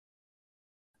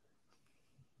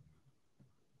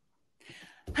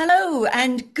Hello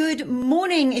and good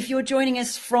morning if you're joining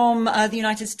us from the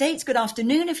United States. Good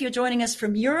afternoon if you're joining us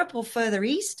from Europe or further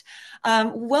east.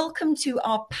 Welcome to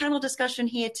our panel discussion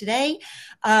here today.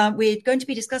 We're going to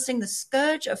be discussing the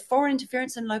scourge of foreign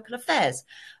interference in local affairs.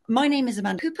 My name is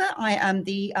Amanda Cooper. I am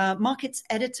the markets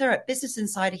editor at Business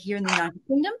Insider here in the United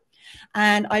Kingdom.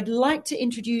 And I'd like to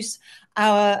introduce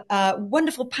our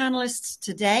wonderful panelists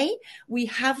today. We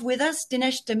have with us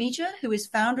Dinesh Dhamija, who is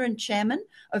founder and chairman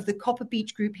of the Copper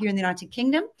Beech Group here in the United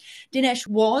Kingdom. Dinesh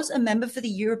was a member for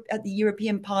at the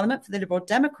European Parliament for the Liberal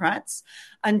Democrats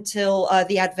until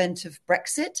the advent of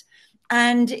Brexit,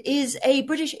 and is a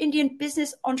British Indian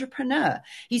business entrepreneur.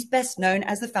 He's best known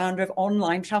as the founder of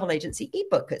online travel agency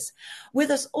eBookers.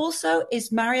 With us also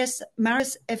is Marius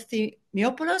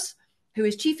Efthymiopoulos, who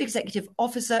is Chief Executive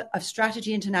Officer of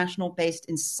Strategy International based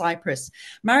in Cyprus.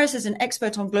 Marius is an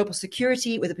expert on global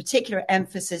security with a particular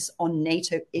emphasis on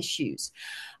NATO issues.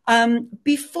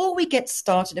 Before we get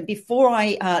started and before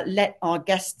I let our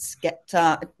guests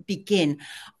begin,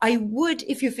 I would,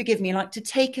 if you forgive me, like to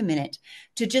take a minute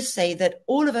to just say that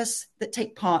all of us that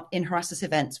take part in Horasis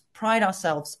events pride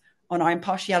ourselves on our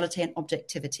impartiality and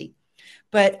objectivity.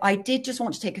 But I did just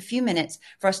want to take a few minutes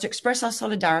for us to express our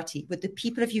solidarity with the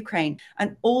people of Ukraine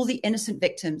and all the innocent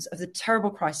victims of the terrible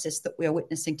crisis that we are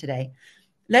witnessing today.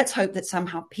 Let's hope that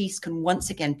somehow peace can once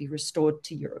again be restored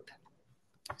to Europe.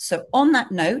 So on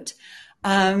that note,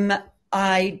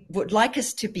 I would like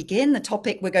us to begin. The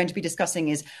topic we're going to be discussing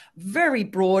is very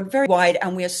broad, very wide,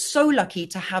 and we are so lucky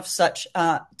to have such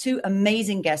two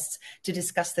amazing guests to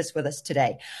discuss this with us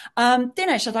today.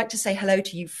 Dinesh, I'd like to say hello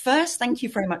to you first. Thank you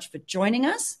very much for joining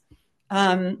us.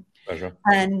 Pleasure.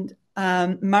 And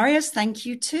Marius, thank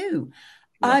you too.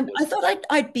 I thought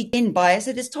I'd begin by, as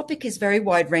this topic is very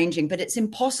wide-ranging, but it's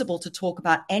impossible to talk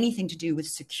about anything to do with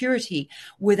security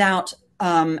without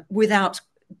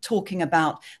talking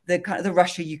about the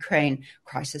Russia-Ukraine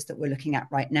crisis that we're looking at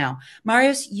right now.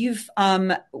 Marius, you've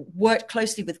worked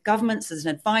closely with governments as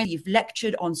an advisor. You've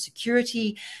lectured on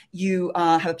security. You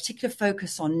have a particular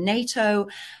focus on NATO.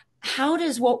 How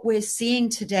does what we're seeing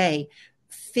today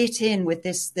fit in with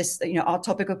this our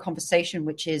topic of conversation,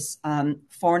 which is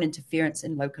foreign interference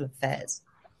in local affairs?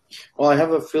 Well, I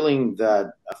have a feeling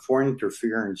that foreign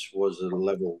interference was a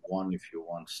level one, if you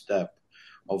want, step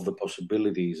of the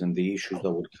possibilities and the issues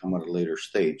that would come at a later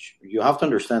stage. You have to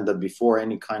understand that before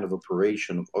any kind of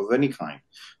operation of any kind,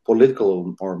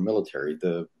 political or military,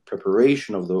 the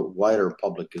preparation of the wider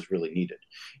public is really needed.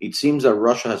 It seems that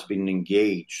Russia has been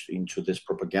engaged into this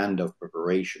propaganda of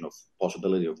preparation of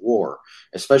possibility of war,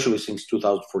 especially since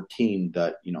 2014,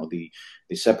 that the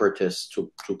separatists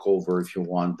took over, if you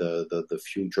want, the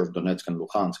future of Donetsk and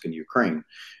Luhansk in Ukraine,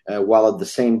 while at the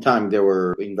same time they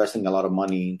were investing a lot of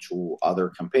money into other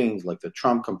campaigns like the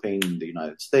Trump campaign in the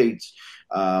United States,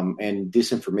 and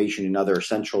disinformation in other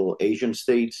Central Asian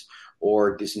states,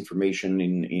 or disinformation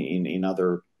in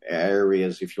other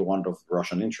areas, if you want, of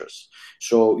Russian interests.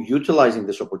 So utilizing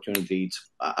this opportunity,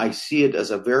 I see it as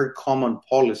a very common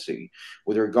policy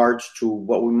with regards to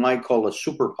what we might call as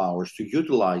superpowers to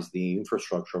utilize the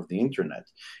infrastructure of the internet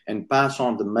and pass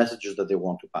on the messages that they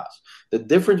want to pass. The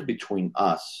difference between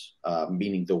us,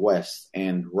 meaning the West,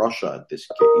 and Russia in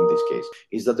this case,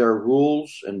 is that there are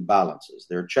rules and balances.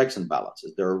 There are checks and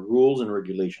balances. There are rules and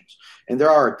regulations. And there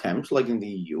are attempts, like in the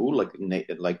EU, like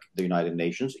the United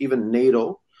Nations, even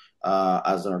NATO,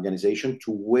 as an organization,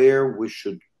 to where we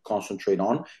should concentrate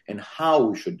on and how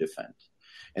we should defend.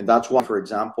 And that's why, for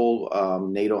example,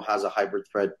 NATO has a hybrid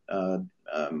threat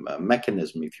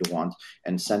mechanism, if you want,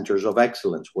 and centers of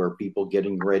excellence where people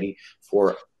getting ready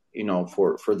for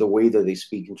the way that they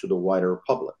speak into the wider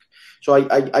public. So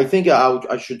I think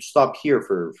I should stop here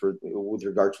for with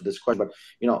regard to this question. But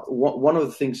one of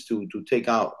the things to take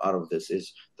out of this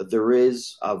is that there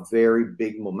is a very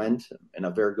big momentum and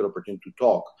a very good opportunity to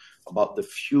talk about the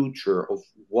future of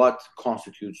what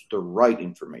constitutes the right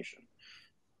information.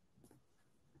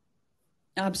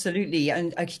 Absolutely,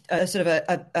 and a sort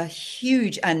of a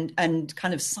huge and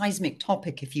kind of seismic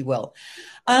topic, if you will.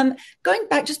 Going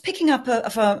back, just picking up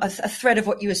a thread of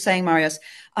what you were saying, Marius,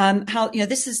 how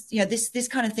this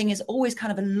kind of thing is always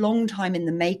kind of a long time in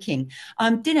the making.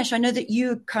 Dinesh, I know that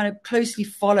you kind of closely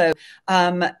follow,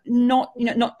 not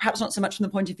perhaps not so much from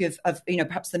the point of view of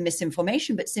perhaps the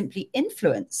misinformation, but simply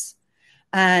influence.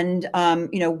 And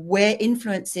where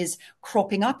influence is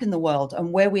cropping up in the world,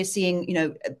 and where we're seeing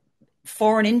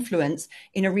foreign influence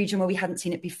in a region where we hadn't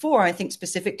seen it before. I think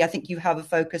specifically, you have a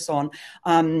focus on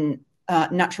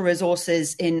natural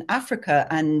resources in Africa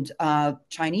and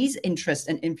Chinese interest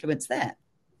and influence there.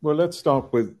 Well, let's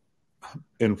start with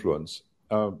influence.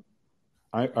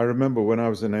 I remember when I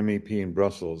was an MEP in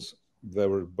Brussels, there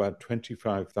were about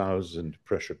 25,000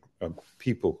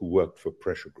 people who worked for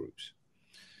pressure groups.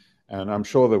 And I'm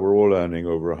sure they were all earning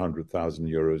over 100,000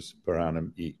 euros per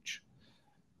annum each.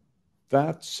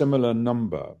 That similar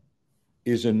number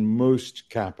is in most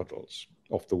capitals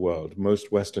of the world,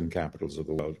 most Western capitals of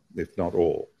the world, if not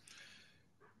all.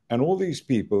 And all these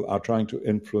people are trying to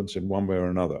influence in one way or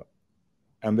another.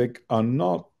 And they are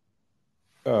not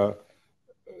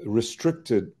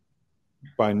restricted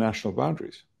by national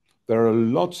boundaries. There are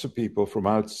lots of people from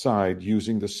outside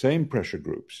using the same pressure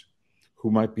groups who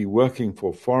might be working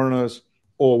for foreigners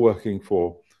or working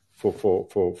for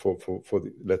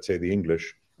the, let's say, the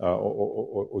English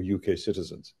or UK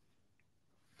citizens.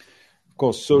 Of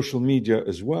course, social media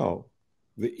as well.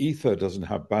 The ether doesn't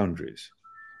have boundaries.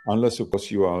 Unless, of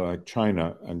course, you are like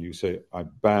China and you say, I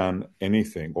ban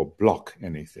anything or block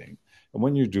anything. And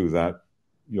when you do that,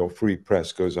 your free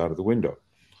press goes out of the window.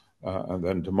 And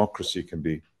then democracy can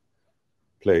be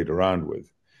played around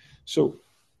with. So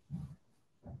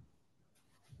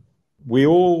we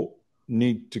all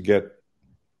need to get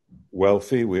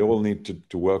wealthy. We all need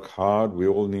to work hard. We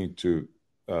all need to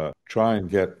try and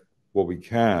get what we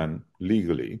can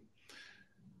legally.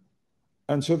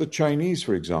 And so the Chinese,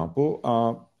 for example,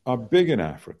 are big in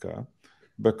Africa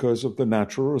because of the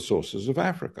natural resources of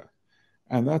Africa.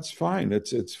 And that's fine.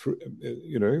 It's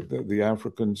you know, the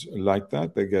Africans like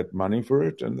that. They get money for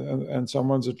it, and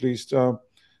someone's at least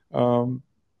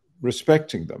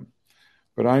respecting them.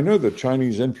 But I know that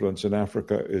Chinese influence in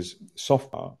Africa is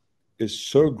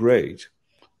so great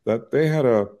that they had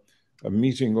a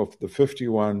meeting of the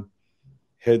 51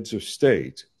 heads of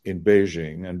state in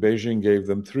Beijing, and Beijing gave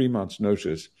them 3 months'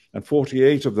 notice, and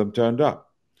 48 of them turned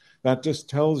up. That just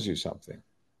tells you something,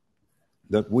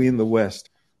 that we in the West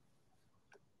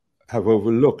have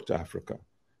overlooked Africa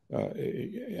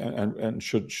and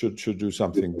should do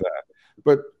something there.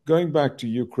 But going back to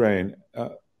Ukraine,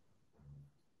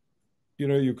 you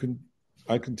know,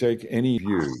 I can take any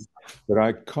view, but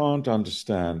I can't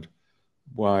understand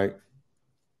why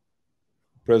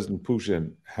President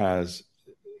Putin has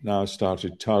now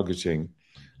started targeting,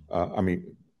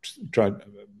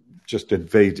 just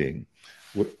invading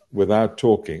without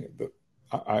talking.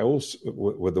 I also,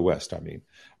 with the West,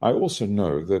 I also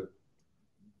know that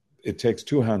it takes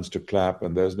two hands to clap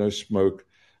and there's no smoke.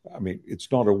 I mean,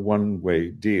 it's not a one-way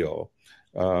deal,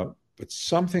 but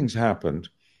something's happened,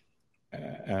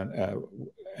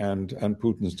 and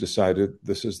Putin's decided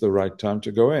this is the right time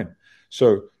to go in.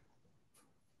 So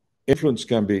influence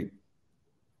can be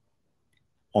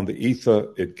on the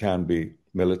ether, it can be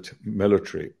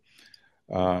military.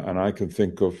 And I can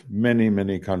think of many,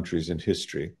 many countries in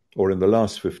history, or in the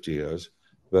last 50 years,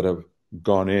 that have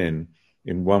gone in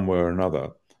one way or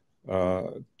another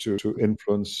to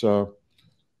influence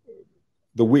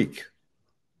the weak.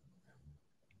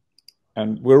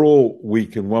 And we're all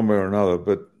weak in one way or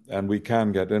another, and we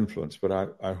can get influence.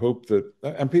 But I hope that,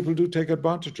 and people do take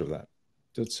advantage of that.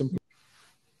 It's simple.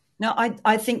 No,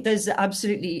 I think there's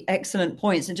absolutely excellent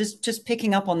points. And just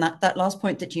picking up on that last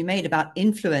point that you made about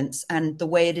influence and the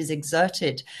way it is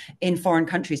exerted in foreign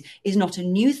countries is not a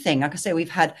new thing. Like I say, we've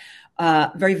had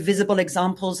very visible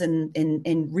examples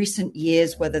in recent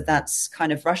years, whether that's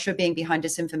kind of Russia being behind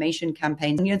disinformation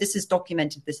campaigns. And, you know, this is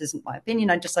documented. This isn't my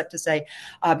opinion. I'd just like to say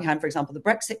behind, for example, the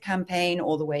Brexit campaign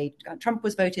or the way Trump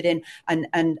was voted in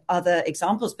and other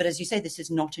examples. But as you say, this is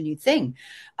not a new thing.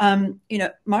 You know,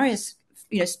 Marius,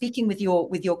 you know, speaking with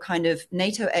your kind of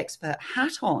NATO expert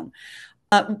hat on,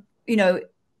 you know,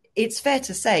 it's fair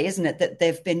to say, isn't it, that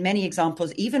there have been many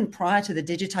examples, even prior to the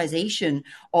digitization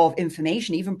of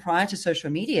information, even prior to social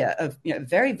media, of, you know,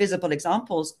 very visible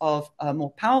examples of a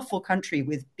more powerful country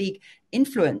with big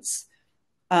influence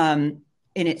in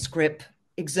its grip,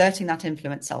 exerting that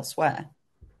influence elsewhere.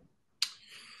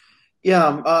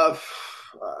 Yeah,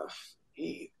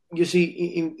 you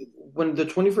see, when the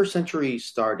 21st century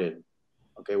started,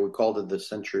 okay, we called it the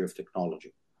century of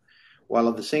technology. While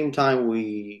at the same time,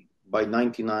 by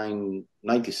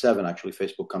 97, actually,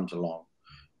 Facebook comes along.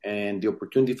 And the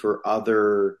opportunity for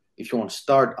other, if you want,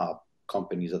 start-up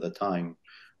companies at the time,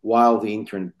 while the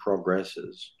internet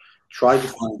progresses, try to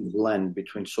find a blend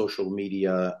between social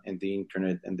media and the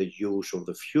internet and the use of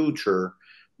the future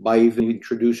by even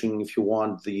introducing, if you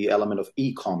want, the element of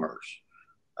e-commerce.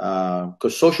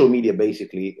 Because social media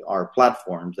basically are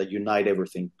platforms that unite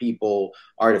everything, people,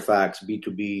 artifacts,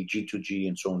 B2B, G2G,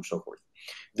 and so on and so forth.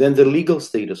 Then the legal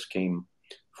status came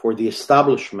for the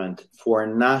establishment for a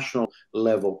national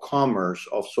level commerce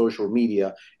of social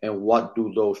media and what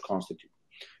do those constitute.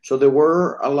 So there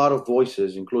were a lot of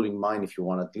voices, including mine, if you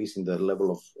want, at least in the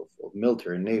level of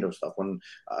military and NATO stuff. When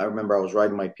I remember I was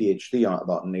writing my PhD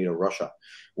about NATO Russia,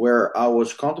 where I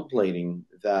was contemplating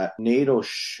that NATO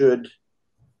should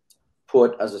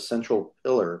put as a central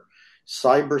pillar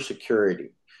cybersecurity.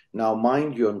 Now,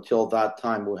 mind you, until that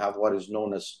time, we have what is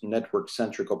known as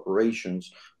network-centric operations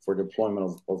for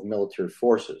deployment of military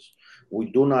forces. We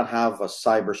do not have a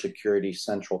cybersecurity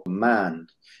central command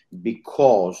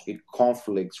because it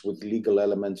conflicts with legal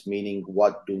elements, meaning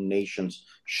what do nations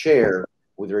share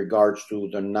with regards to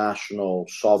the national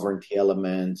sovereignty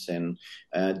elements and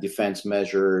defense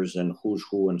measures and who's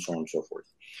who and so on and so forth.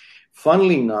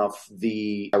 Funnily enough,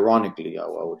 ironically, I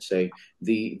would say,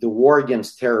 the war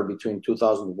against terror between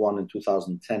 2001 and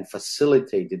 2010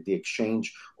 facilitated the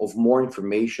exchange of more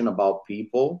information about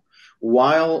people,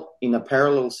 while in a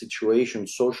parallel situation,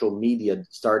 social media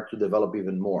started to develop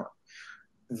even more.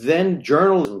 Then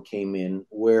journalism came in,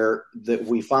 where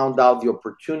we found out the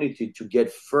opportunity to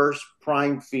get first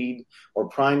prime feed or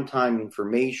prime time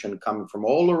information coming from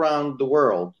all around the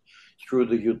world through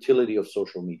the utility of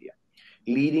social media,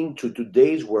 leading to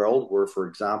today's world where, for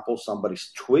example,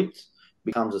 somebody's tweet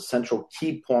becomes a central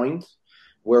key point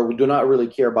where we do not really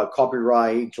care about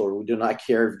copyright, or we do not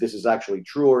care if this is actually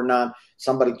true or not.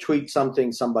 Somebody tweets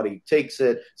something, somebody takes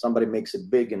it, somebody makes it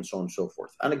big, and so on and so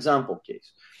forth. An example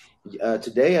case.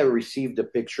 Today I received a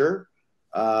picture,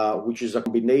 which is a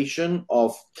combination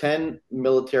of 10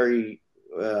 military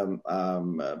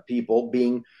people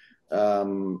being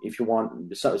if you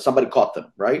want, somebody caught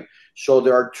them, right? So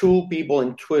there are two people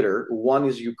in Twitter. One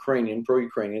is Ukrainian,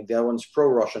 pro-Ukrainian. The other one's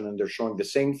pro-Russian, and they're showing the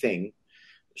same thing,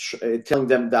 telling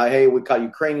them that, hey, we caught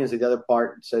Ukrainians. The other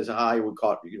part says, hi, we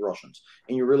caught Russians.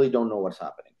 And you really don't know what's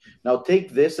happening. Now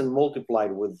take this and multiply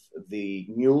it with the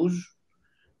news.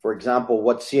 For example,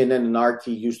 what CNN and RT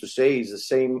used to say is the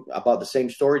same about the same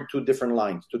story, two different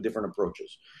lines, two different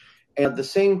approaches. And at the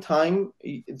same time,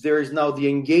 there is now the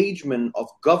engagement of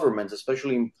governments,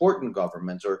 especially important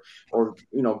governments or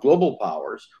global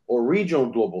powers or regional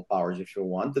global powers, if you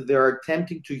want, that they're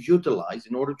attempting to utilize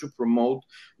in order to promote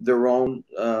their own,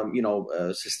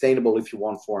 sustainable, if you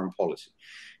want, foreign policy.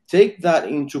 Take that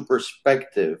into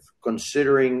perspective,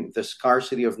 considering the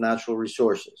scarcity of natural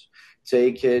resources.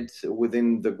 Take it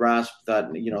within the grasp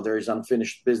that, there is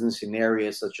unfinished business in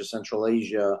areas such as Central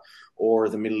Asia or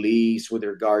the Middle East with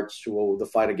regards to the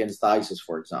fight against ISIS,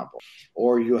 for example.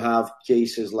 Or you have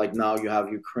cases like now you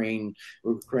have Ukraine's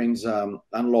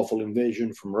unlawful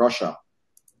invasion from Russia.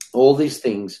 All these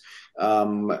things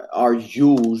are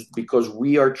used because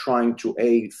we are trying to,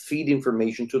 feed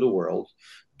information to the world,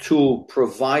 to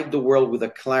provide the world with a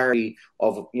clarity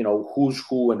of, who's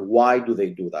who and why do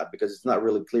they do that, because it's not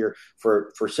really clear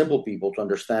for simple people to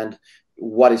understand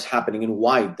what is happening and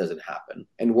why it doesn't happen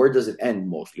and where does it end,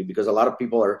 mostly because a lot of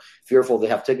people are fearful. They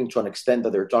have taken to an extent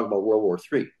that they're talking about World War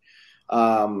III.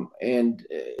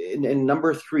 And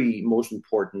number three, most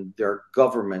important, there are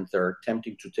governments that are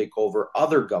attempting to take over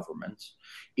other governments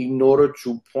in order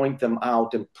to point them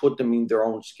out and put them in their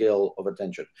own scale of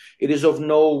attention. It is of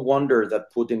no wonder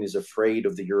that Putin is afraid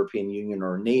of the European Union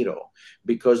or NATO,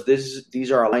 because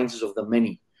these are alliances of the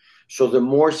many. So the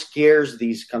more scarce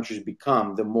these countries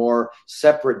become, the more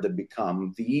separate they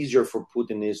become, the easier for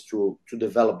Putin is to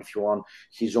develop, if you want,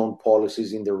 his own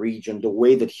policies in the region, the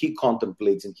way that he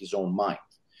contemplates in his own mind.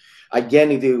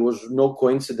 Again, it was no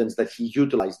coincidence that he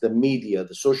utilized the media,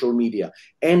 the social media,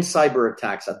 and cyber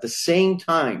attacks at the same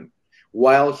time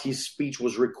while his speech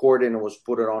was recorded and was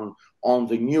put on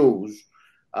the news.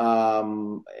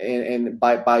 And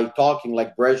by talking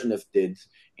like Brezhnev did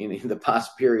in the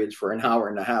past periods for an hour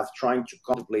and a half, trying to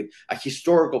contemplate a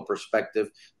historical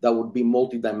perspective that would be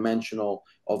multidimensional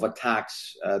of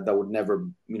attacks that would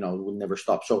never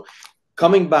stop. So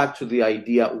coming back to the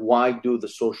idea, why do the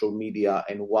social media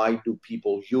and why do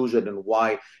people use it and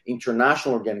why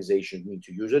international organizations need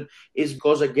to use it is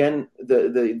because, again,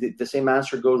 the same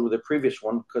answer goes with the previous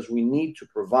one, because we need to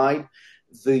provide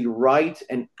the right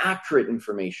and accurate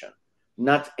information,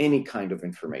 not any kind of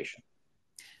information.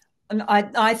 And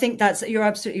I think you're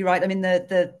absolutely right. I mean,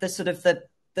 the sort of the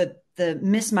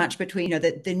mismatch between,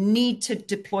 the need to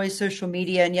deploy social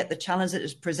media and yet the challenge that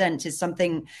it presents is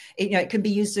something, it can be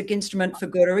used as an instrument for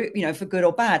good or, for good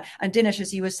or bad. And Dinesh,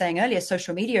 as you were saying earlier,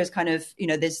 social media is kind of,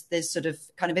 there's sort of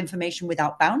kind of information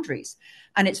without boundaries,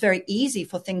 and it's very easy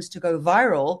for things to go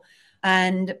viral,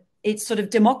 and it's sort of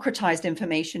democratized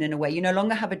information in a way. You no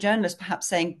longer have a journalist perhaps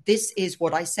saying, this is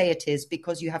what I say it is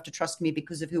because you have to trust me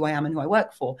because of who I am and who I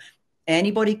work for.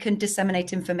 Anybody can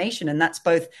disseminate information, and that's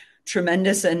both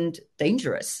tremendous and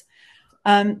dangerous.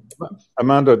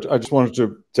 Amanda, I just wanted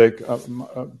to take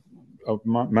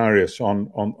Marius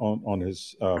on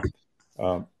his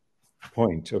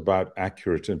point about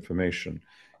accurate information.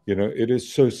 It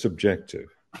is so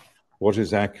subjective. What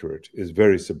is accurate is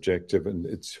very subjective, and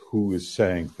it's who is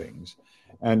saying things.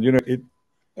 And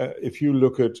if you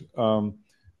look at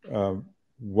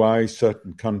why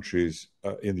certain countries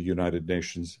in the United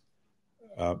Nations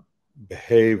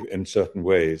behave in certain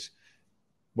ways,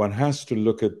 one has to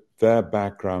look at their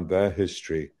background, their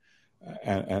history,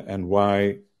 and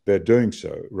why they're doing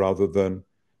so, rather than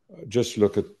just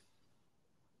look at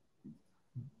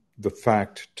the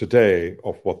fact today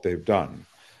of what they've done.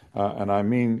 And I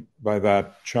mean by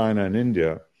that China and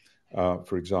India,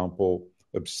 for example,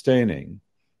 abstaining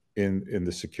in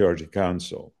the Security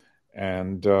Council.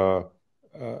 And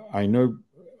I don't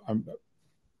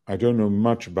know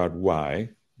much about why,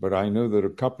 but I know there are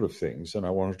a couple of things, and I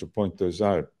wanted to point those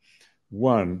out.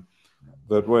 One,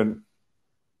 that when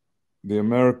the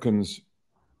Americans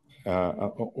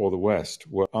or the West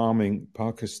were arming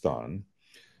Pakistan,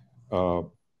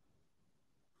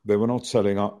 they were not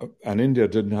selling up, and India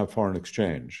didn't have foreign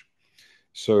exchange.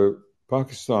 So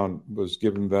Pakistan was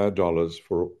given their dollars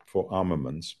for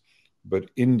armaments,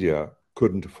 but India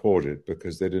couldn't afford it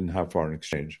because they didn't have foreign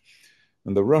exchange.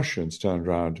 And the Russians turned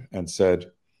around and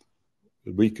said,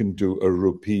 we can do a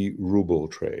rupee-ruble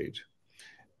trade,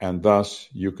 and thus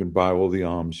you can buy all the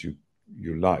arms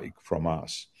you like from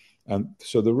us. And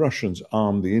so the Russians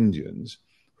armed the Indians,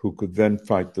 who could then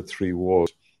fight the 3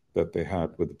 wars that they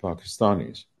had with the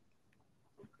Pakistanis.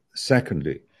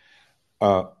 Secondly,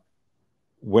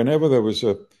 whenever there was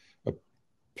a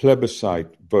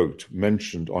plebiscite vote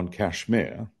mentioned on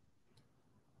Kashmir,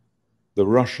 the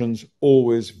Russians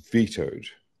always vetoed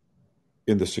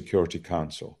in the Security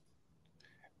Council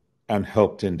and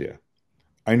helped India.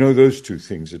 I know those 2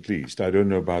 things at least. I don't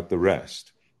know about the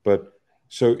rest. But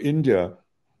so India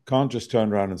can't just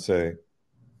turn around and say,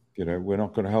 we're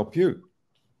not going to help you.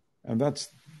 And that's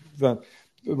that.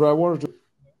 But I wanted to.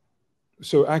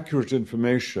 So accurate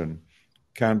information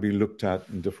can be looked at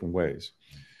in different ways.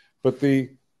 But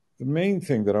the main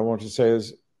thing that I want to say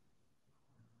is,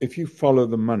 if you follow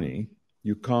the money,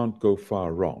 you can't go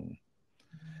far wrong.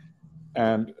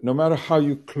 And no matter how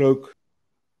you cloak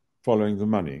following the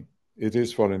money, it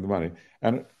is following the money.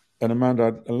 And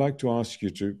Amanda, I'd like to ask you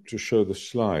to show the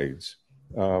slides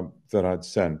that I'd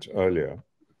sent earlier.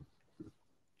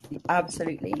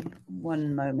 Absolutely.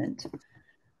 One moment.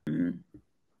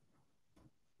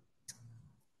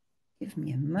 Give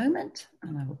me a moment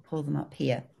and I will pull them up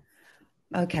here.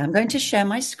 Okay, I'm going to share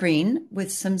my screen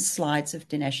with some slides of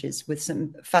Dinesh's with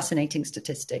some fascinating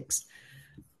statistics.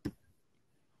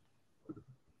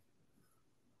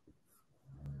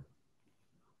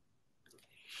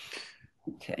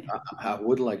 Okay. I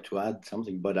would like to add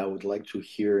something, but I would like to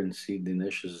hear and see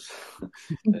Dinesh's.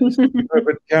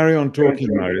 But carry on talking,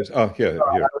 Marius. Oh, here.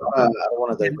 I don't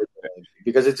want to divert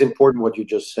because it's important what you're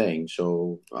just saying.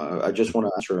 So I just want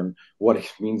to answer on what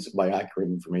it means by accurate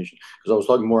information, because I was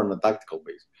talking more on a tactical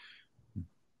base.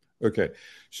 Okay.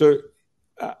 So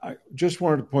I just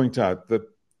wanted to point out that,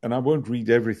 and I won't read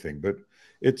everything, but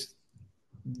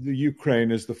the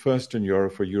Ukraine is the first in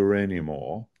Europe for uranium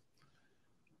ore,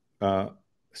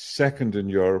 second in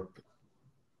Europe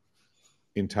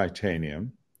in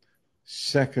titanium,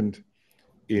 second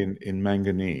in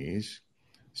manganese,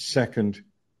 second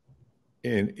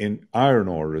in iron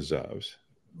ore reserves.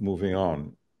 Moving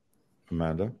on,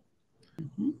 Amanda.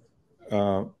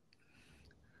 Mm-hmm.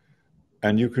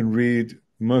 And you can read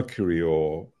mercury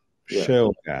ore,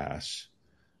 shale gas,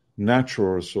 natural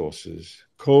resources,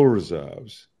 coal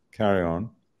reserves, carry on.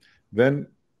 Then,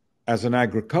 as an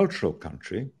agricultural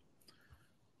country,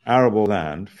 arable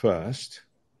land first,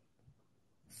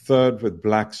 third with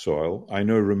black soil. I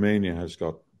know Romania has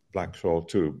got black soil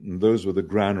too, and those were the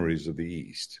granaries of the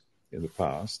East in the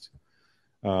past.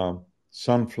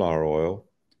 Sunflower oil,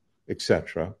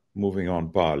 etc. Moving on,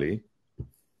 barley,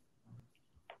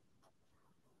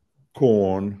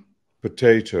 corn,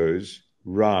 potatoes,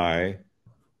 rye,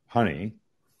 honey,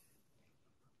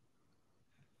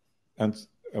 and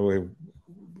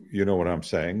you know what I'm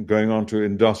saying. Going on to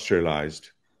industrialized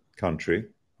country,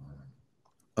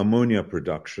 ammonia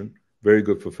production, very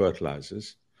good for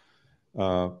fertilizers,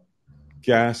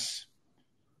 gas,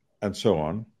 and so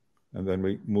on. And then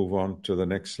we move on to the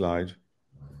next slide.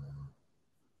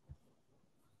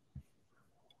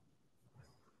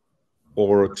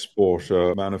 Ore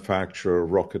exporter, manufacturer,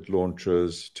 rocket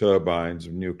launchers, turbines,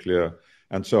 nuclear,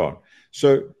 and so on.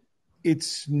 So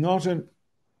it's not an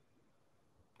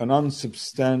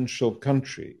unsubstantial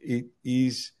country. It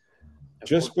is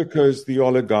just because the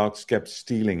oligarchs kept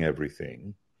stealing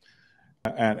everything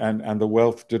and the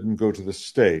wealth didn't go to the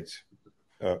state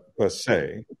per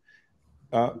se,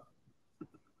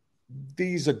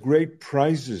 these are great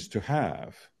prizes to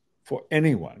have for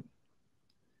anyone.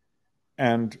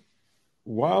 And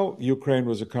while Ukraine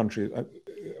was a country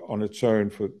on its own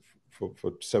for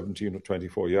 17 or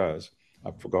 24 years,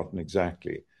 I've forgotten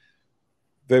exactly,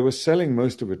 they were selling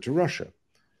most of it to Russia.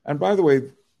 And by the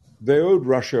way, they owed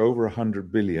Russia over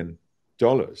 $100 billion.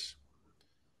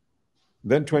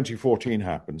 Then 2014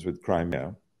 happens with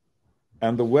Crimea,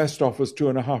 and the West offers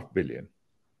 $2.5 billion,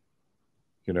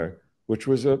 which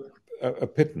was a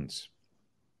pittance.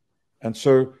 And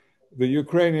so the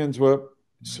Ukrainians were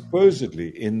supposedly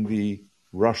in the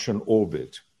Russian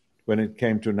orbit when it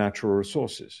came to natural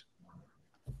resources.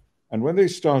 And when they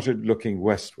started looking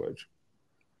westward,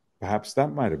 perhaps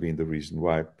that might have been the reason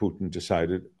why Putin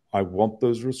decided, I want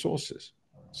those resources.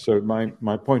 So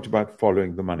my point about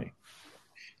following the money.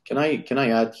 Can I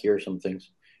add here some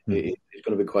things? It's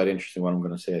going to be quite interesting what I'm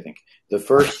going to say, I think. The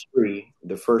first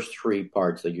three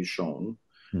parts that you've shown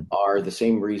are the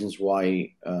same reasons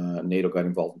why NATO got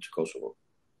involved into Kosovo.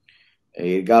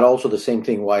 It got also the same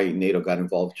thing why NATO got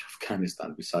involved in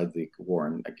Afghanistan, besides the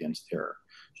war against terror.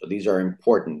 So these are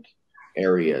important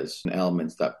areas and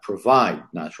elements that provide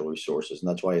natural resources. And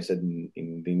that's why I said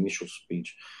in the initial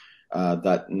speech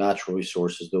that natural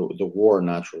resources, the war on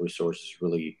natural resources is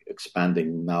really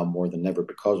expanding now more than ever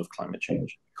because of climate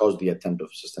change, because of the attempt of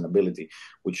sustainability,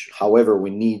 which, however,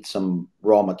 we need some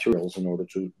raw materials in order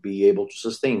to be able to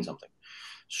sustain something.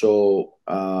 So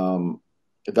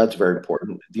that's very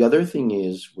important. The other thing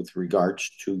is with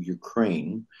regards to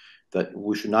Ukraine, that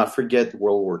we should not forget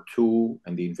World War II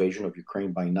and the invasion of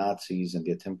Ukraine by Nazis and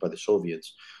the attempt by the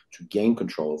Soviets to gain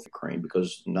control of Ukraine,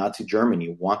 because Nazi Germany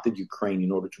wanted Ukraine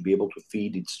in order to be able to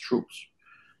feed its troops.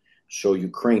 So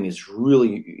Ukraine is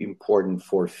really important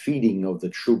for feeding of the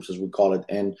troops, as we call it,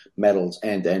 and metals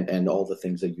and all the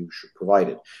things that you should provide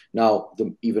it. Now,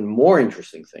 the even more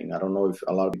interesting thing, I don't know if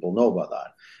a lot of people know about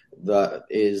that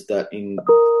is that in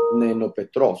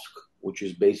Dnipropetrovsk, which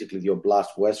is basically the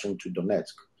oblast western to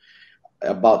Donetsk,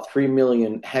 about 3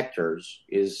 million hectares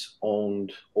is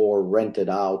owned or rented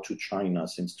out to China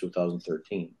since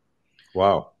 2013.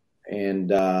 Wow. And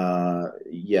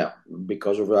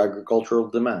because of agricultural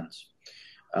demands.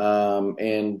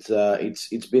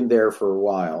 It's been there for a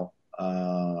while,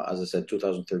 as I said,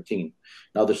 2013.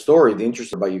 Now, the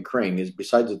interesting about Ukraine is,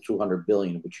 besides the 200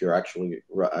 billion, which you're actually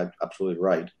absolutely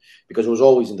right, because it was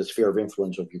always in the sphere of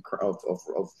influence of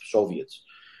Soviets.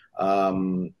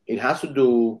 It has to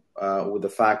do with the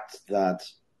fact that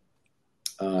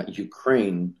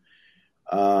Ukraine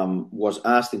was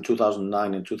asked in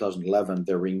 2009 and 2011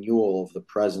 the renewal of the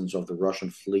presence of the Russian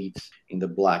fleet in the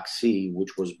Black Sea,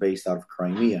 which was based out of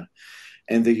Crimea.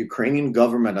 And the Ukrainian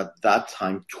government at that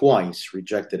time twice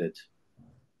rejected it.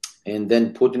 And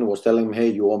then Putin was telling them, hey,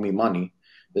 you owe me money.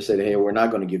 They said, hey, we're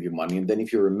not going to give you money. And then,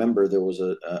 if you remember, there was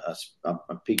a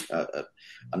peak,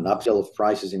 an upsell of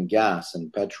prices in gas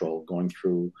and petrol going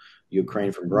through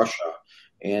Ukraine from Russia.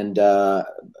 And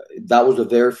that was the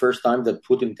very first time that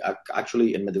Putin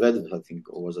actually, and Medvedev, I think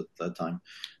it was at that time,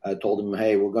 told him,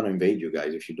 hey, we're going to invade you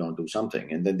guys if you don't do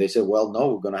something. And then they said, well,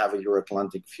 no, we're going to have a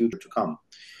Euro-Atlantic future to come.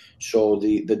 So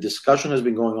the discussion has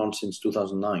been going on since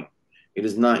 2009. It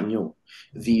is not new.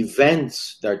 The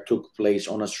events that took place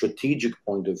on a strategic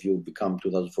point of view become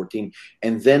 2014.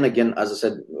 And then again, as I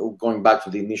said, going back to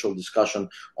the initial discussion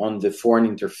on the foreign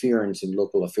interference in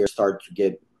local affairs, start to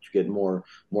get more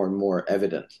and more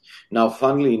evident. Now,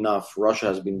 funnily enough, Russia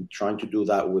has been trying to do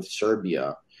that with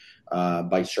Serbia,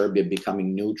 by Serbia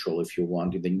becoming neutral, if you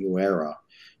want, in the new era.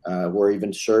 Where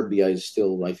even Serbia is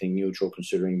still, I think, neutral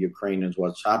considering Ukraine is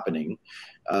what's happening,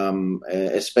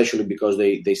 especially because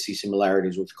they see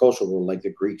similarities with Kosovo, like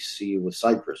the Greeks see with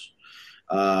Cyprus,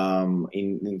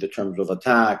 in the terms of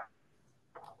attack.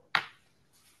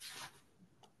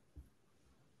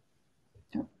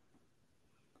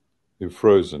 You're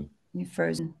frozen. You're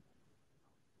frozen.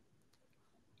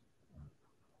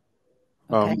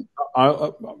 Okay.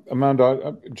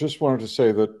 Amanda, I just wanted to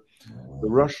say that the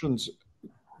Russians,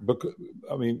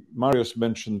 Marius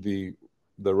mentioned the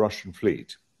Russian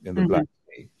fleet in the Black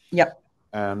Sea. Yep.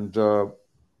 And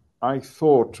I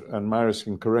thought, and Marius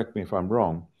can correct me if I'm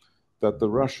wrong, that the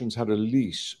Russians had a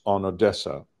lease on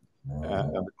Odessa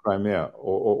and the Crimea,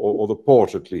 or the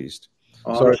port at least.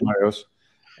 Sorry, Marius.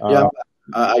 Yeah,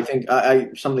 I think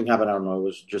something happened. I don't know. It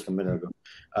was just a minute ago.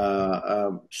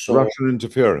 Russian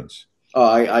interference.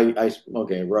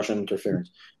 Okay, Russian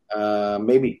interference.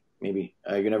 Maybe.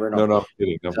 You never know. No, I'm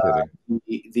kidding.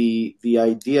 The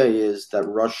idea is that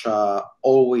Russia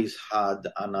always had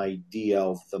an idea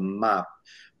of the map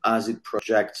as it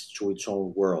projects to its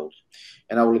own world.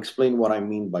 And I will explain what I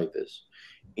mean by this.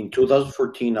 In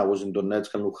 2014, I was in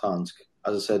Donetsk and Luhansk,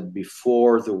 as I said,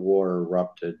 before the war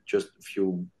erupted, just a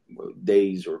few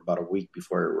days or about a week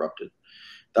before it erupted.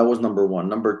 That was number one.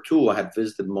 Number two, I had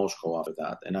visited Moscow after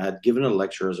that, and I had given a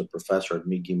lecture as a professor at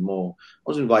MIGIMO. I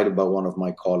was invited by one of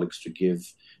my colleagues to give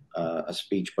a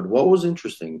speech. But what was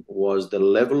interesting was the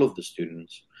level of the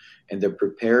students and their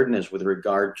preparedness with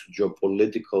regard to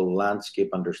geopolitical landscape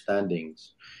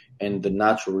understandings and the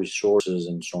natural resources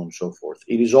and so on and so forth.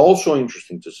 It is also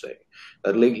interesting to say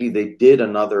that lately they did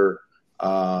another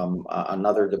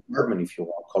department, if you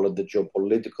want, call it the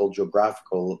geopolitical,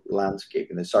 geographical landscape.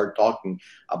 And they started talking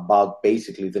about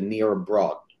basically the near and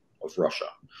broad of Russia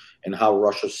and how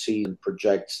Russia sees and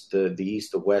projects the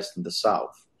east, the west, and the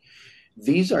south.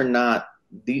 These are not,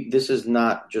 this is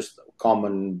not just a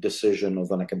common decision of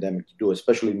an academic to do,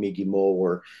 especially MIGIMO,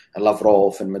 where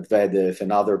Lavrov and Medvedev and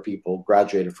other people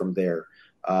graduated from there,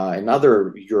 and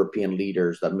other European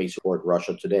leaders that may support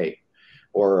Russia today,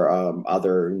 or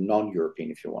other non-European,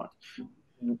 if you want.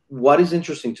 What is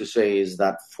interesting to say is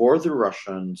that for the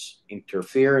Russians,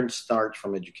 interference starts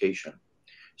from education,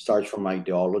 starts from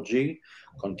ideology,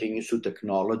 continues to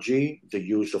technology, the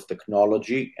use of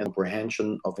technology and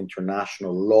comprehension of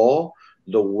international law,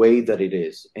 the way that it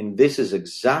is. And this is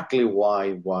exactly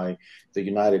why the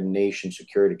United Nations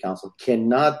Security Council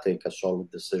cannot take a solid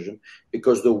decision,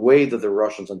 because the way that the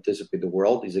Russians anticipate the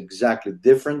world is exactly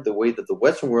different the way that the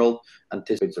Western world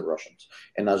anticipates the Russians.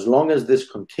 And as long as this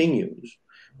continues,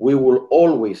 we will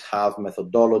always have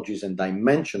methodologies and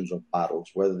dimensions of battles,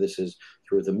 whether this is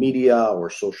through the media or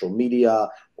social media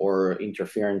or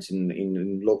interference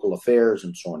in local affairs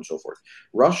and so on and so forth.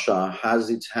 Russia has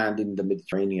its hand in the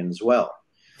Mediterranean as well.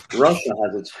 Russia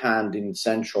has its hand in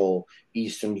Central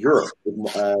Eastern Europe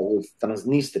with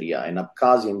Transnistria and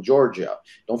Abkhazia and Georgia.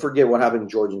 Don't forget what happened in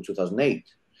Georgia in 2008.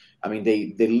 I mean,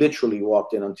 they literally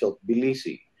walked in until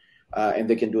Tbilisi. And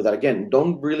they can do that again.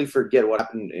 Don't really forget what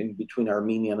happened in between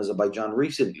Armenia and Azerbaijan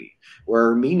recently, where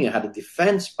Armenia had a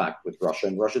defense pact with Russia,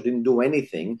 and Russia didn't do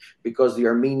anything because the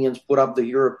Armenians put up the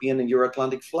European and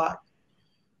Euro-Atlantic flag.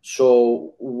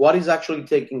 So what is actually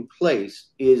taking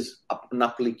place is an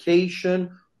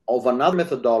application of another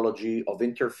methodology of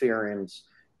interference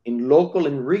in local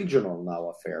and regional now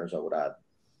affairs, I would add.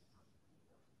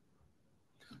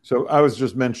 So I was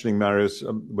just mentioning, Marius,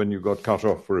 when you got cut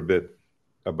off for a bit,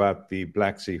 about the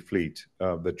Black Sea Fleet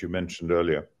that you mentioned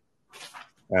earlier.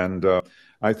 And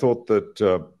I thought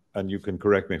that, and you can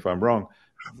correct me if I'm wrong,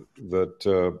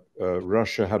 that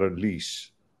Russia had a lease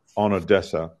on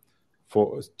Odessa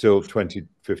for till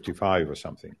 2055 or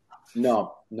something.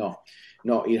 No.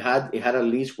 It had a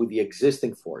lease with the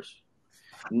existing force,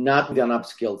 not with an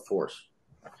upscaled force.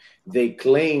 They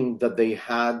claimed that they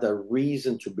had a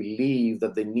reason to believe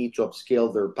that they need to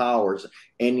upscale their powers,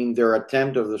 and in their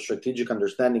attempt of the strategic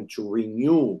understanding to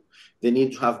renew, they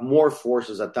need to have more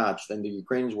forces attached, and the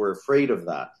Ukrainians were afraid of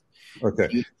that.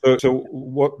 Okay, so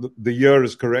what the year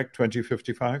is correct,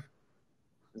 2055?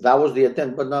 That was the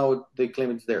attempt, but now they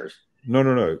claim it's theirs.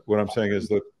 No. What I'm saying is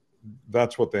that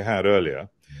that's what they had earlier.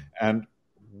 And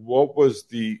what was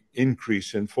the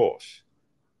increase in force?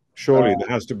 Surely there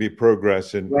has to be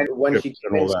progress in when he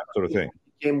and all that sort of thing.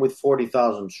 He came with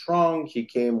 40,000 strong. He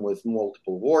came with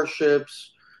multiple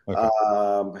warships,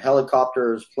 okay,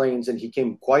 helicopters, planes, and he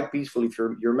came quite peacefully. If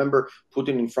you remember,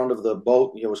 Putin in front of the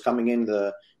boat, he was coming in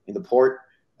the port.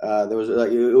 It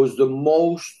was the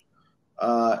most,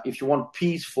 if you want,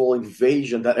 peaceful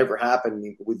invasion that ever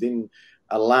happened within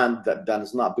a land that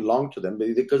does not belong to them,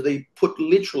 because they put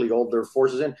literally all their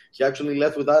forces in. He actually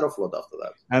left with Aeroflot after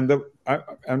that.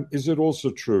 And is it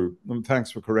also true, and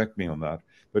thanks for correcting me on that,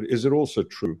 but is it also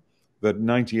true that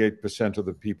 98% of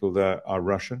the people there are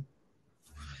Russian?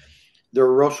 They're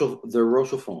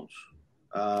Russophones.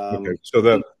 Okay, so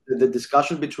that the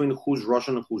discussion between who's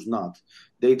Russian and who's not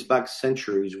dates back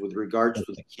centuries with regards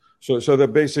to the. So they're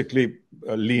basically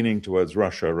leaning towards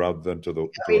Russia rather than to the.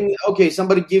 I mean, okay,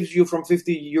 somebody gives you from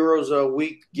 50 euros a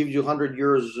week, gives you 100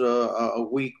 euros a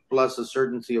week, plus a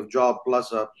certainty of job,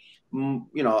 plus a,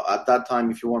 at that time,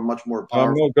 if you want much more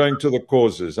power. I'm not going to the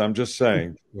causes. I'm just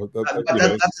saying.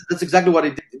 That's exactly what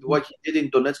he did. What he did in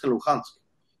Donetsk and Luhansk.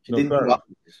 He didn't do that.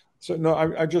 So no,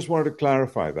 I just wanted to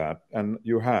clarify that, and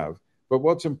you have. But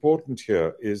what's important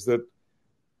here is that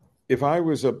if I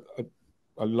was a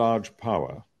large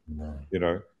power,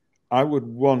 I would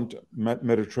want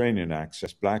Mediterranean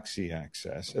access, Black Sea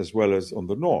access, as well as on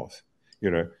the north.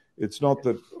 It's not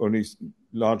that only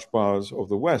large powers of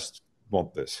the West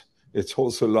want this. It's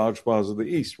also large powers of the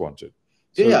East want it.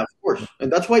 So, yeah, of course,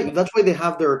 and that's why they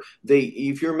have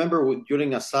if you remember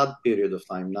during Assad period of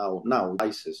time now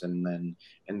ISIS and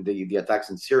the attacks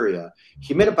in Syria,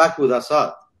 he made a pact with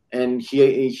Assad, and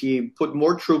he put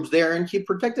more troops there and he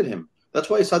protected him. That's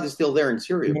why Assad is still there in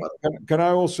Syria. Can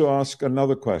I also ask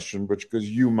another question, because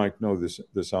you might know this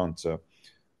answer?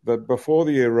 That before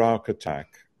the Iraq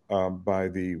attack by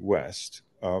the West,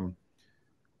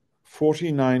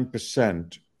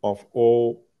 49% of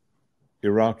all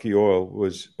Iraqi oil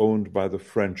was owned by the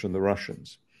French and the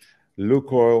Russians.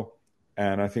 Lukoil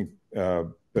and I think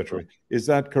Petro. Is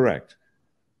that correct?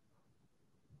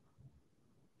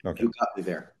 Okay. You got me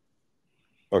there.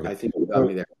 Okay. I think you got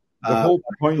me there. The whole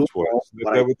point was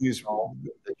that there were these...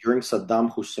 During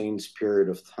Saddam Hussein's period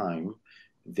of time,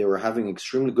 they were having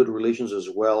extremely good relations as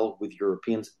well with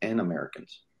Europeans and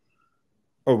Americans.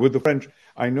 Oh, with the French.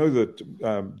 I know that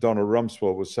Donald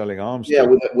Rumsfeld was selling arms. Yeah,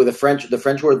 with the French. The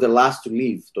French were the last to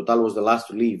leave. Total was the last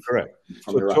to leave. Correct.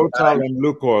 So Iraq. Total and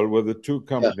Lukoil were the two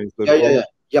companies that...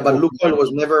 Yeah, but Lukoil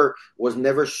was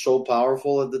never so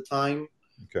powerful at the time.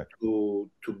 Okay. To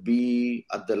be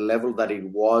at the level that it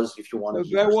was, if you want to.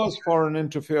 There was foreign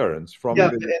interference from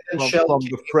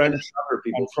the French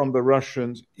and from the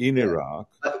Russians in Iraq.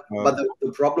 But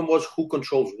the problem was who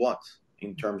controls what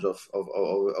in terms of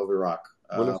Iraq.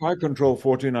 Well, if I control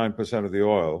 49% of the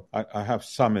oil, I have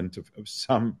some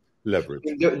leverage.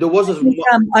 There was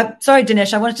sorry,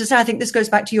 Dinesh. I wanted to say I think this goes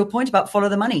back to your point about follow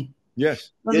the money.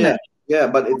 Yes. Yeah,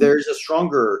 but there was a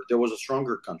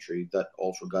stronger country that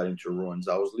also got into ruins.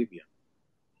 That was Libya.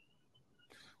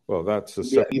 Well, that's the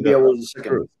second. Libya was the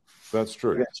second. That's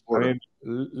true. I mean,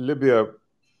 Libya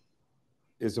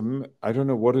is I don't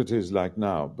know what it is like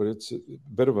now, but it's a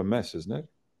bit of a mess, isn't it?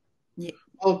 Yeah.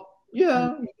 Well,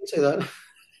 yeah, you can say that.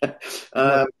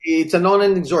 It's a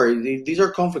non-ending story. These are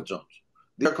conflict zones.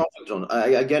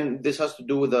 Again, this has to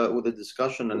do with the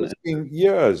discussion. It's been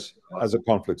years as a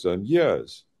conflict zone.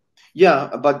 Years. Yeah,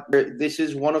 but this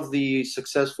is one of the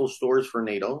successful stories for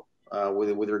NATO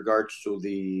with regards to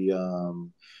the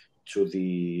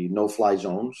no-fly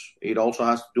zones. It also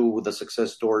has to do with the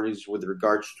success stories with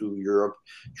regards to Europe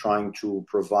trying to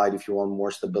provide, if you want,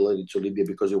 more stability to Libya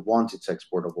because it wants its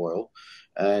export of oil.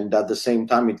 And at the same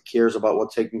time, it cares about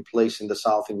what's taking place in the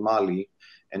south in Mali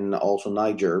and also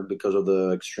Niger because of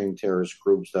the extreme terrorist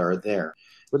groups that are there.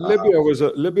 But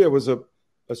Libya was a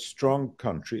strong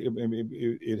country.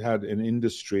 It had an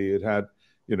industry. It had,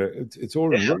 it's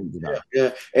all in ruins now.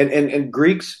 Yeah, and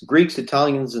Greeks,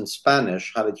 Italians, and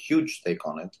Spanish had a huge stake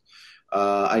on it.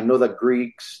 I know that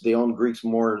they own Greeks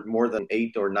more than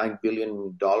 $8 or $9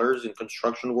 billion in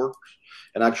construction works.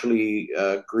 And actually,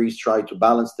 Greece tried to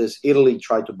balance this. Italy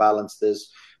tried to balance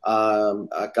this.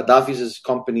 Gaddafi's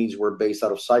companies were based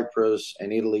out of Cyprus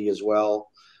and Italy as well.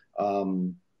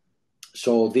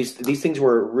 So these things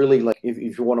were really like,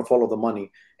 if you want to follow the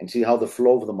money and see how the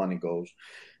flow of the money goes,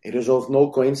 it is of no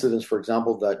coincidence, for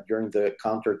example, that during the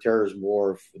counterterrorism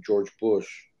war of George Bush,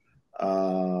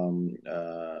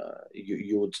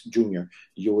 you would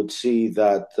see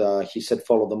that he said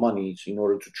follow the money in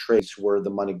order to trace where the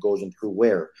money goes and through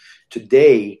where.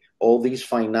 Today, all these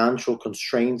financial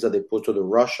constraints that they put to the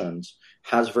Russians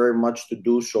has very much to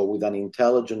do so with an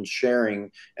intelligence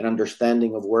sharing and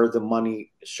understanding of where the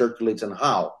money circulates and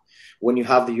how. When you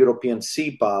have the European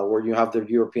SEPA, where you have the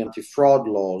European anti-fraud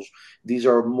laws, these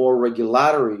are more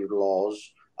regulatory laws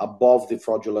above the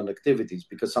fraudulent activities.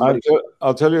 Because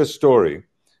I'll tell you a story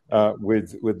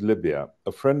with Libya.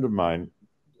 A friend of mine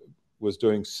was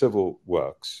doing civil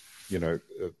works,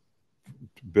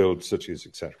 build cities,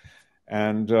 etc.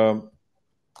 And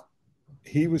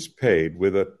he was paid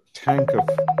with a tanker.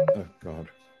 Oh God!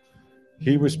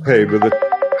 He was paid with a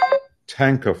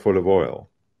tanker full of oil.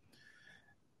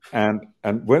 And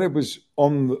when it was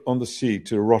on the sea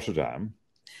to Rotterdam,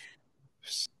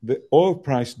 the oil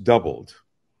price doubled.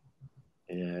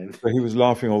 Yeah. So he was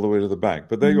laughing all the way to the bank.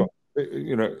 But there you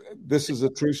go. This is a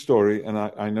true story, and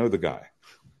I know the guy.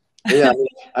 Yeah,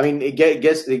 I mean, it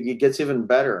gets even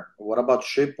better. What about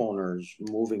ship owners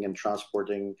moving and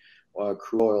transporting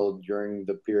crude oil during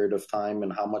the period of time,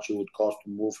 and how much it would cost to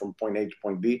move from point A to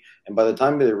point B? And by the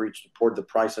time they reach the port, the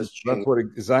price has changed. That's what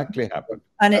exactly happened.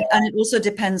 And it also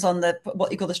depends on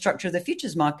what you call the structure of the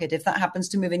futures market. If that happens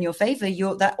to move in your favor,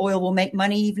 that oil will make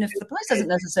money even if the price doesn't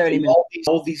necessarily move.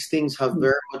 All these things have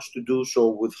very much to do so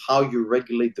with how you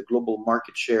regulate the global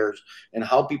market shares and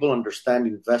how people understand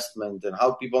investment and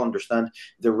how people understand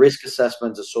the risk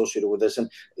assessments associated with this.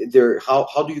 And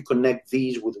how do you connect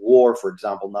these with war, for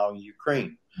example, now in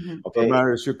Ukraine? Mm-hmm. Okay, but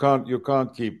Marius, you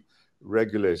can't keep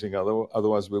regulating,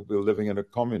 otherwise we'll be living in a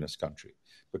communist country.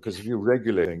 Because if you're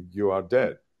regulating, you are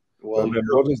dead. Well, then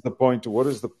what is the point? What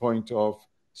is the point of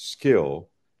skill,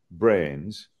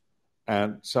 brains,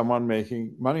 and someone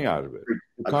making money out of it?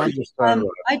 You can't just turn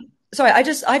I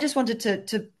just wanted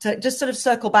to just sort of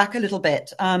circle back a little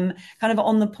bit, kind of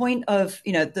on the point of,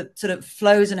 the sort of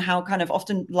flows and how kind of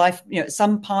often life,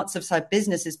 some parts of side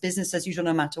business is business as usual,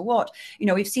 no matter what.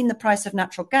 We've seen the price of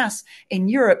natural gas in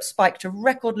Europe spike to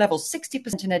record levels,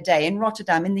 60% in a day in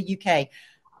Rotterdam, in the UK.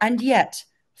 And yet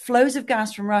flows of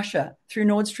gas from Russia through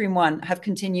Nord Stream 1 have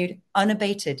continued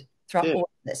unabated throughout all of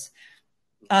this.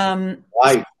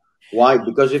 Why?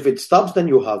 Because if it stops, then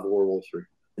you have World War III.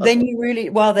 Then you really,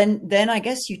 then I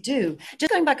guess you do.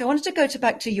 Just going back, I wanted to go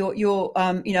back to your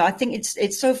I think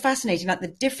it's so fascinating, like the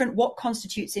different, what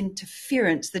constitutes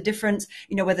interference, the difference,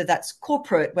 whether that's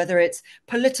corporate, whether it's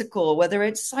political, whether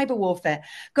it's cyber warfare.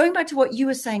 Going back to what you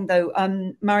were saying though,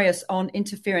 Marius, on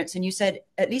interference, and you said,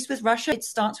 at least with Russia, it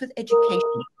starts with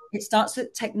education. It starts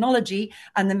with technology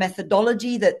and the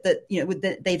methodology that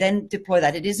they then deploy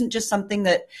that. It isn't just something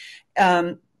that,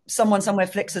 someone somewhere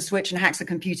flicks a switch and hacks a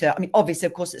computer. I mean, obviously,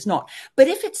 of course, it's not. But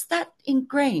if it's that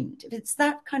ingrained, if it's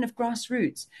that kind of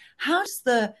grassroots, how does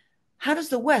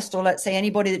the West, or let's say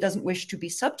anybody that doesn't wish to be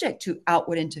subject to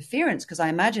outward interference, because I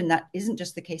imagine that isn't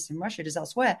just the case in Russia, it is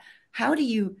elsewhere, how do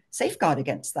you safeguard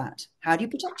against that? How do you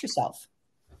protect yourself?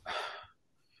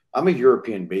 I'm a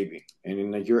European baby.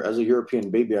 And as a European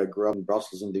baby, I grew up in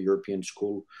Brussels in the European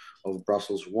School of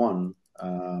Brussels 1.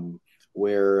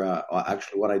 Where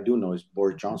actually what I do know is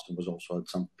Boris Johnson was also at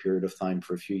some period of time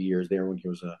for a few years there when he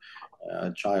was a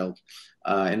child,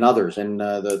 and others. And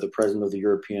the president of the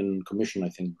European Commission, I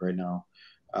think right now,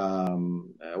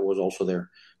 was also there.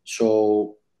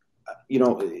 So,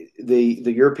 the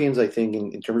Europeans, I think,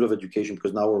 in terms of education,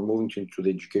 because now we're moving into the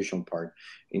educational part,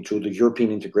 into the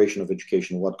European integration of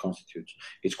education, what constitutes.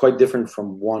 It's quite different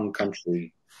from one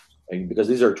country, because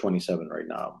these are 27 right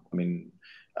now. I mean,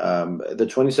 the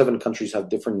 27 countries have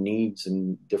different needs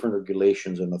and different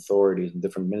regulations and authorities and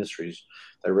different ministries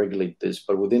that regulate this.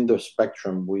 But within the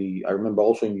spectrum, I remember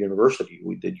also in university,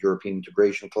 we did European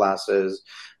integration classes,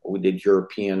 we did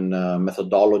European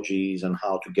methodologies and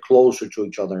how to get closer to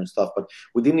each other and stuff. But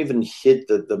we didn't even hit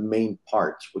the main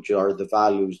parts, which are the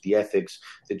values, the ethics,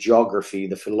 the geography,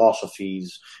 the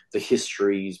philosophies, the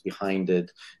histories behind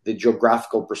it, the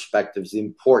geographical perspectives, the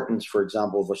importance, for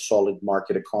example, of a solid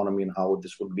market economy and how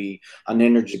this would be an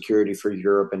energy security for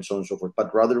Europe and so on and so forth.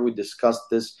 But rather we discussed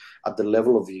this at the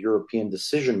level of European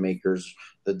decision makers,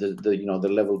 the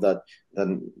level that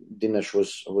Dinesh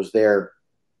was there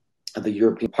at the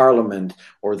European Parliament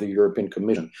or the European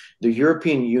Commission. The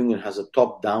European Union has a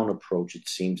top-down approach, it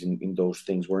seems, in those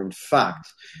things, where in fact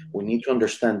we need to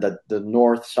understand that the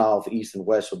north, south, east, and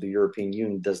west of the European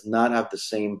Union does not have the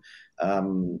same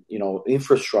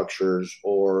infrastructures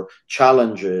or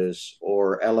challenges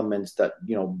or elements that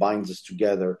binds us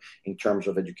together in terms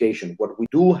of education. What we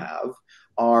do have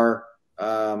are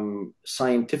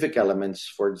scientific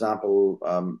elements, for example,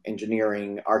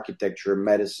 engineering, architecture,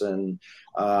 medicine,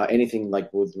 anything like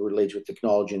related with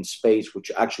technology and space,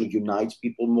 which actually unites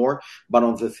people more. But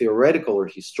on the theoretical or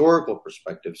historical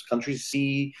perspectives, countries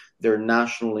see their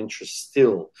national interests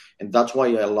still. And that's why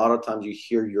a lot of times you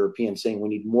hear Europeans saying we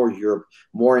need more Europe,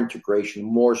 more integration,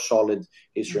 more solid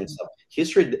history and stuff.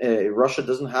 History, Russia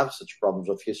doesn't have such problems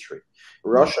of history.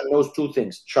 Russia knows two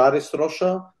things: Tsarist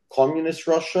Russia, Communist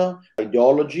Russia,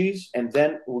 ideologies, and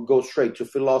then we'll go straight to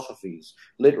philosophies,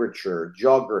 literature,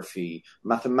 geography,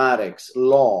 mathematics,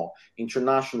 law,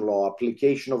 international law,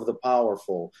 application of the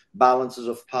powerful, balances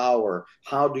of power.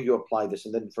 How do you apply this?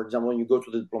 And then, for example, when you go to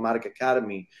the diplomatic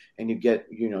academy and you get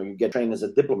trained as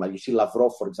a diplomat, you see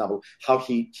Lavrov, for example, how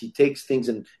he takes things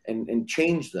and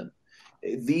change them.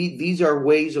 These are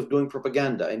ways of doing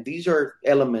propaganda, and these are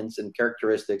elements and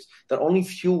characteristics that only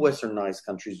few westernized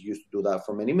countries used to do that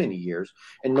for many, many years.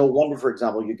 And no wonder, for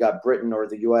example, you got Britain or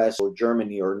the US or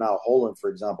Germany or now Holland, for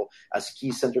example, as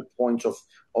key center points of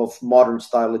modern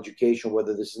style education,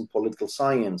 whether this is in political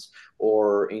science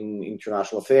or in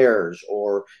international affairs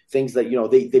or things that,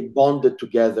 they bonded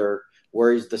together,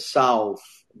 whereas the South,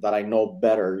 that I know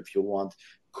better, if you want,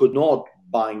 could not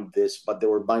bind this, but they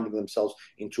were binding themselves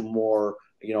into more,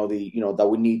 that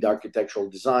we need architectural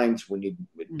designs, we need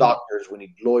doctors, we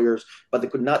need lawyers, but they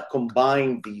could not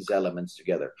combine these elements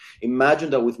together. Imagine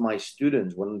that with my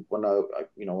students, when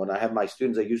I have my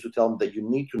students, I used to tell them that you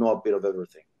need to know a bit of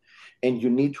everything. And you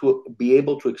need to be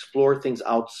able to explore things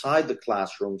outside the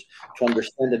classrooms to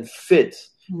understand and fit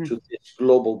to this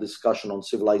global discussion on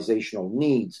civilizational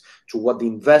needs, to what the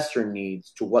investor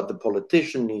needs, to what the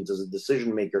politician needs as a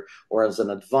decision maker or as an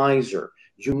advisor.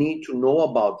 You need to know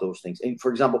about those things. And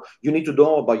for example, you need to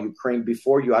know about Ukraine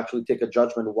before you actually take a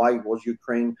judgment. Why was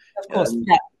Ukraine? Of course,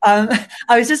 yeah.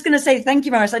 I was just going to say, thank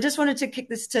you, Marius. I just wanted to kick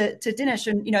this to Dinesh,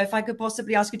 and if I could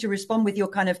possibly ask you to respond with your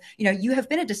kind of, you have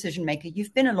been a decision maker,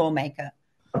 you've been a lawmaker.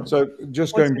 So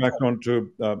just going back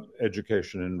onto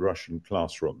education in Russian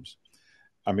classrooms,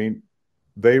 I mean,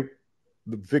 the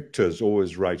victors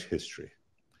always write history,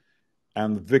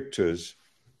 and the victors,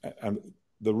 and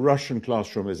the Russian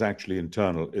classroom is actually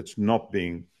internal. It's not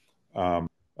being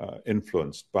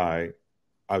influenced by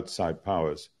outside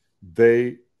powers.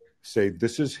 They say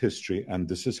this is history and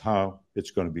this is how it's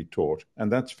going to be taught,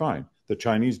 and that's fine. The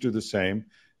Chinese do the same,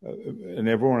 and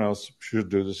everyone else should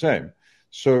do the same.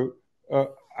 So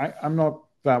I'm not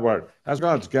that worried. As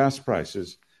regards gas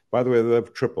prices, by the way,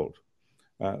 they've tripled.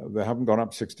 They haven't gone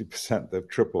up 60%. They've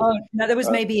tripled. Oh no, that was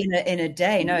maybe in a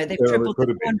day. No, they've tripled. Could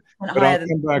have been. But I'll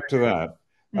come back to that.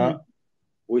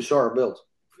 We saw our bills.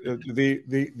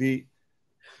 The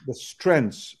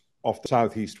strengths of the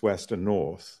south, east, west, and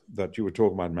north that you were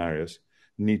talking about, Marius,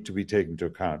 need to be taken into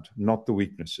account, not the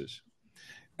weaknesses.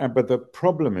 But the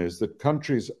problem is that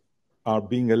countries are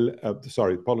being,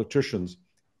 politicians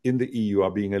in the EU are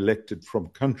being elected from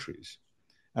countries,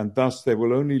 and thus they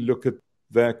will only look at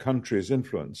their country's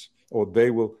influence, or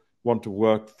they will want to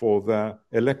work for their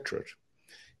electorate.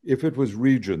 If it was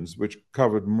regions which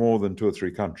covered more than 2 or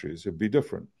 3 countries, it'd be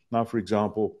different. Now, for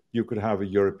example, you could have a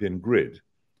European grid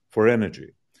for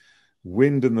energy.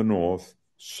 Wind in the north,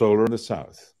 solar in the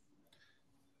south.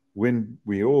 Wind,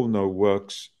 we all know,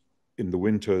 works in the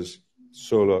winters.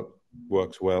 Solar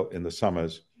works well in the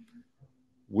summers.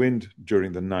 Wind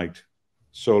during the night,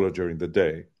 solar during the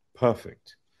day.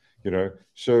 Perfect.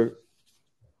 So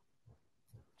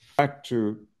back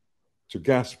to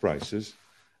gas prices.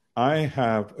 I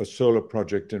have a solar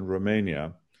project in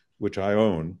Romania, which I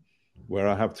own, where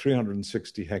I have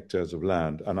 360 hectares of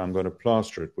land, and I'm going to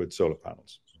plaster it with solar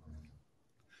panels.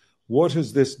 What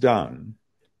has this done,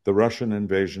 the Russian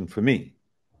invasion, for me?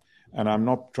 And I'm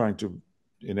not trying to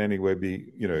in any way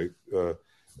be,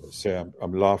 say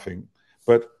I'm laughing,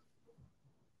 but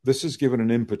this has given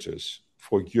an impetus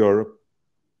for Europe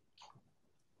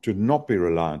to not be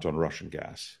reliant on Russian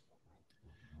gas,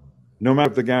 no matter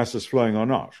if the gas is flowing or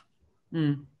not.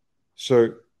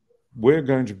 So people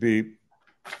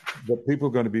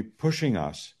are going to be pushing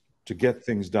us to get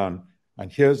things done,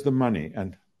 and here's the money,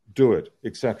 and do it,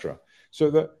 etc. So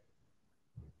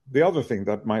the other thing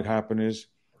that might happen is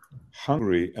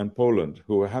Hungary and Poland,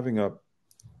 who are having a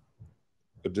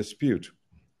dispute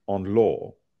on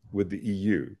law with the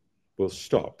EU, will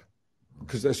stop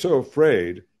because they're so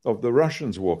afraid of the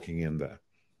Russians walking in there.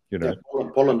 Yeah,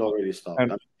 Poland already stopped.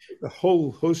 And a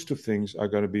whole host of things are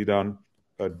going to be done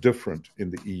different in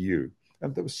the EU.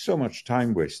 And there was so much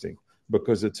time wasting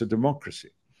because it's a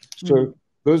democracy. So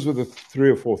those were the 3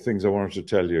 or 4 things I wanted to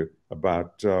tell you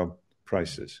about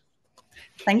prices.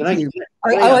 Thank you.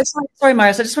 Sorry,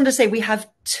 Marius. I just want to say we have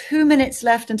 2 minutes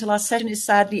left until our session is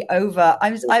sadly over.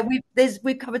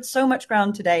 We've covered so much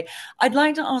ground today. I'd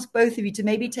like to ask both of you to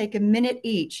maybe take a minute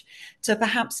each to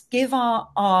perhaps give our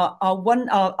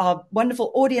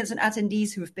wonderful audience and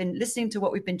attendees who have been listening to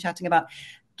what we've been chatting about,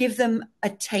 give them a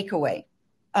takeaway.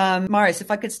 Marius,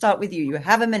 if I could start with you. You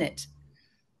have a minute.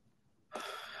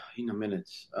 In a minute.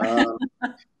 I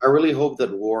really hope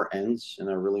that war ends, and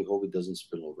I really hope it doesn't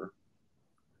spill over.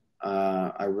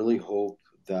 I really hope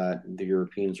that the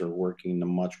Europeans are working in a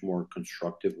much more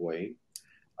constructive way.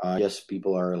 Yes,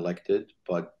 people are elected,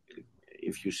 but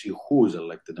if you see who is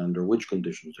elected, under which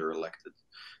conditions they're elected,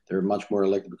 they're much more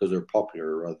elected because they're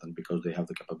popular rather than because they have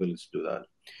the capability to do that.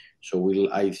 So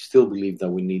I still believe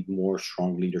that we need more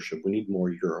strong leadership. We need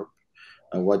more Europe.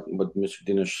 What Mr.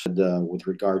 Dinesh said with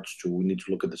regards to we need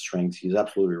to look at the strengths, he's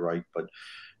absolutely right. But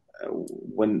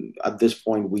when at this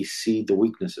point we see the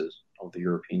weaknesses of the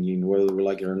European Union, whether we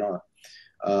like it or not,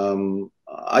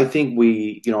 I think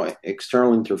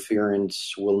external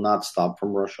interference will not stop from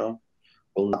Russia,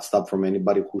 will not stop from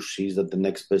anybody who sees that the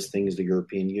next best thing is the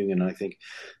European Union. And I think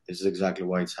this is exactly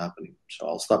why it's happening. So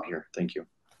I'll stop here. Thank you.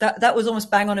 That was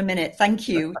almost bang on a minute. Thank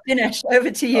you. Dinesh,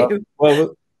 over to you.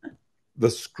 Well,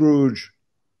 the Scourge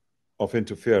of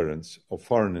interference, of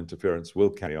foreign interference,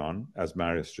 will carry on, as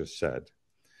Marius just said.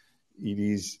 It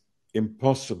is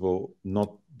impossible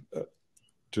not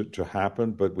to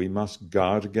happen, but we must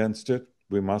guard against it.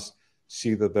 We must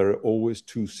see that there are always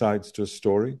 2 sides to a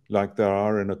story, like there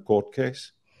are in a court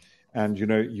case. And,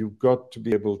 you've got to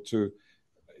be able to,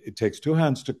 it takes 2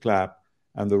 hands to clap,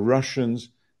 and the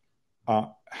Russians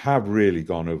have really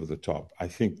gone over the top. I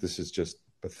think this is just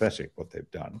pathetic what they've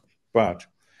done. But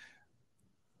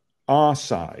our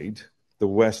side, the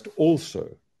West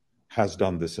also has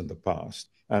done this in the past.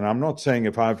 And I'm not saying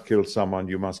if I've killed someone,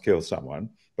 you must kill someone,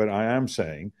 but I am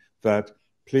saying that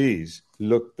please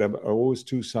look, there are always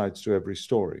two sides to every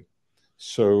story.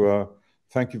 So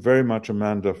thank you very much,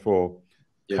 Amanda, for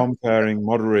comparing,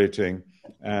 moderating,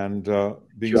 and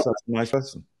being such a nice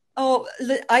person. Oh,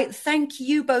 I thank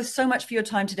you both so much for your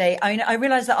time today. I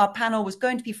realized that our panel was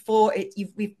going to be 4.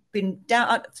 We've been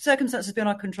down, circumstances beyond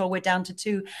our control. We're down to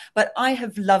 2, but I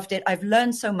have loved it. I've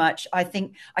learned so much. I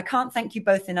think I can't thank you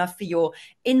both enough for your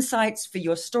insights, for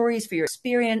your stories, for your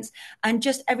experience, and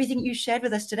just everything you shared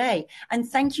with us today. And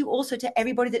thank you also to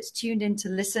everybody that's tuned in to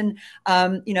listen.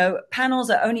 Panels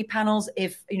are only panels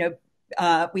if,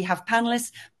 we have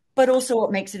panelists. But also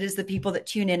what makes it is the people that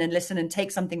tune in and listen and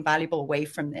take something valuable away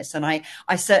from this. And I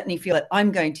certainly feel that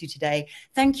I'm going to today.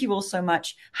 Thank you all so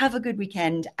much. Have a good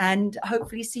weekend and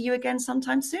hopefully see you again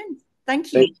sometime soon.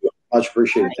 Thank you. Thank you. Much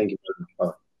appreciated. Thank you very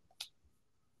much.